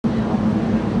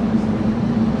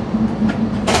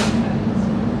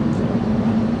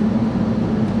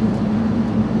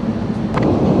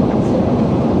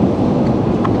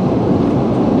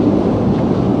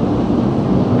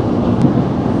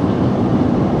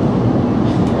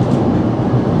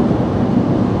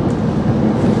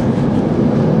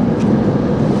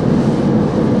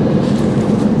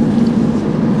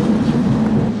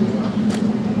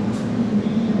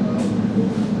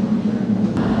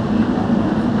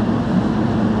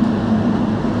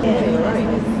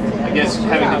I guess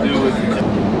having to do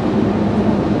with.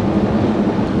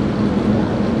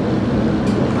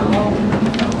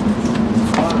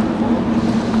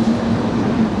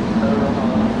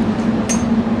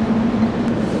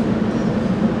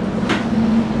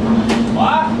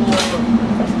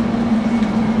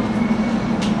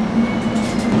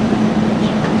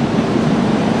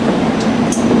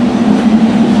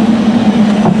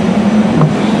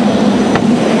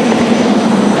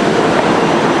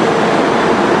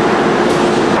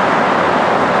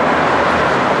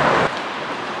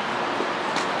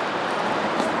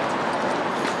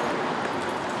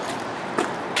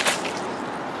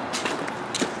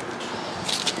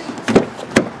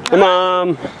 Hey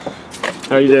Mom!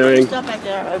 How are you doing?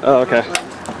 Oh, okay.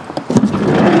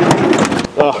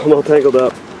 Oh, I'm all tangled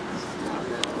up.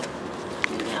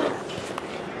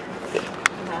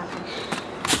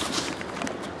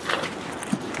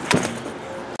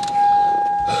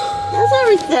 How's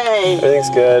everything? Everything's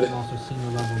good.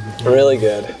 Really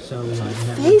good.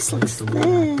 Face looks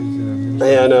thin.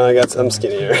 Yeah, no, I'm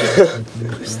skinnier.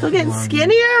 Still getting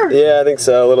skinnier? Yeah, I think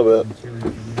so, a little bit.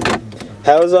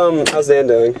 How's Dan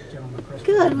doing?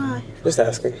 Good, why? Just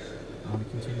asking.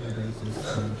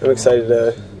 I'm excited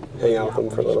to hang out with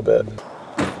him for a little bit.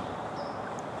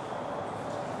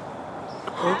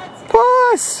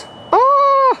 Boss!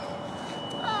 Oh!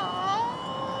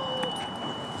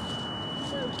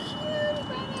 So cute,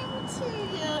 right over to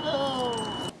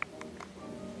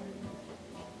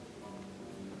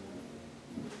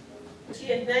you. She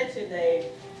had mentioned a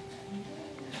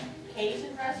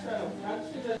Asian restaurant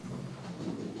front to the.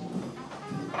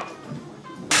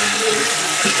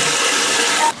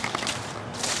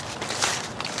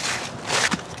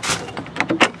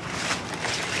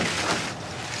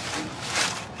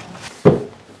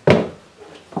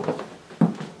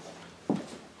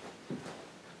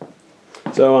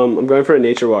 So, I'm going for a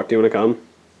nature walk. Do you want to come?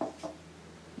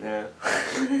 No.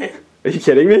 Are you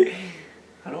kidding me?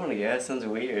 I don't want to go. That sounds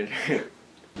weird.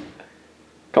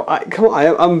 Come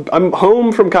on, I'm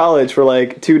home from college for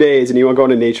like 2 days and you want to go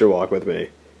on a nature walk with me.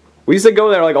 We used to go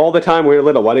there like all the time when we were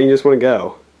little. Why don't you just want to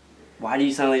go? Why do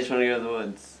you suddenly just want to go to the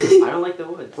woods? I don't like the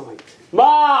woods.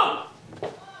 Mom!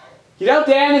 You know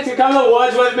Dan is to come to the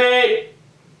woods with me?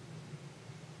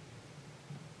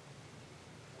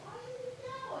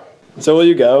 So will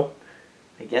you go?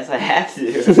 I guess I have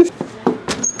to.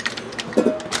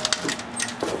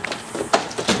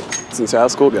 So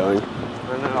how's school going? I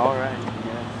know, alright.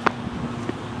 Yeah.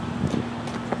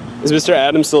 Is Mr.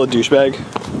 Adams still a douchebag?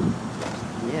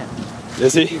 Yeah.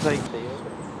 Is he? He's like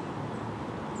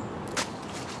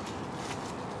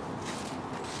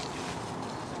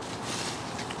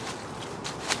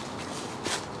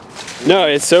No,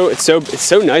 it's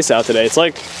so nice out today. It's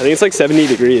like, I think it's like 70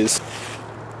 degrees.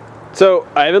 So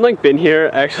I haven't like been here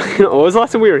actually. What was the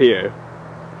last time we were here?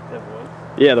 the woods.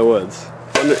 Yeah, the woods.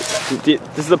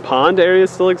 Does the pond area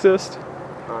still exist?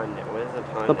 Pond. What is the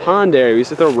pond? The pond area. We used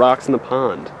to throw rocks in the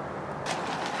pond.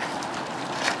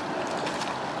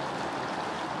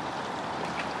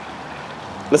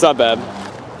 That's not bad.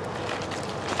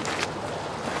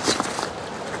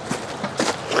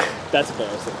 That's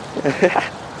embarrassing.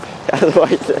 So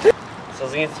I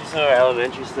was gonna do some of our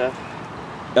elementary stuff.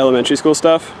 Elementary school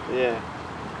stuff? Yeah.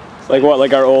 Like what?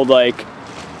 Like our old art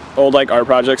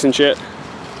projects and shit?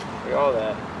 Like all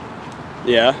that.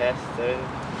 Yeah. Yes, there's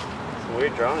some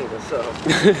weird drawings and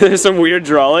stuff. There's some weird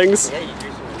drawings. Yeah, you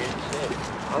drew some weird shit.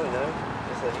 I don't know.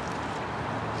 It's like,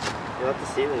 you know, the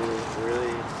ceiling is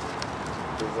really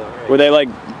bizarre. Were they like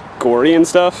gory and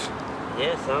stuff?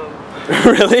 Yeah, some.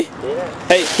 Really? Yeah.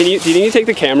 Hey, do you think you take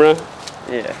the camera?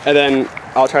 Yeah. And then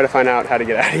I'll try to find out how to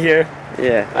get out of here.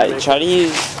 Yeah. I try to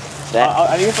use that.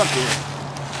 I think it's up here.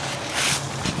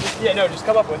 Yeah, no, just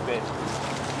come up with me.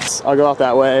 I'll go out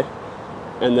that way,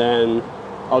 and then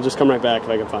I'll just come right back if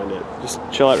I can find it. Just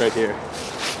chill out right here.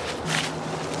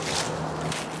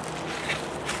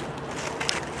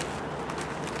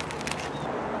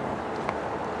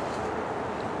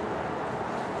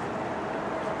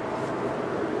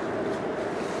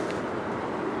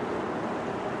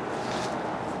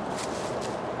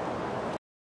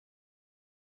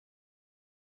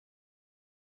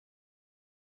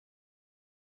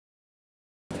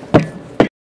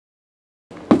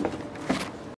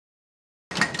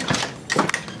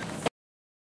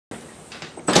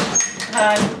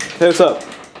 Hi. Hey, what's up?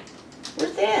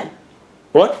 Where's Dan?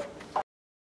 What?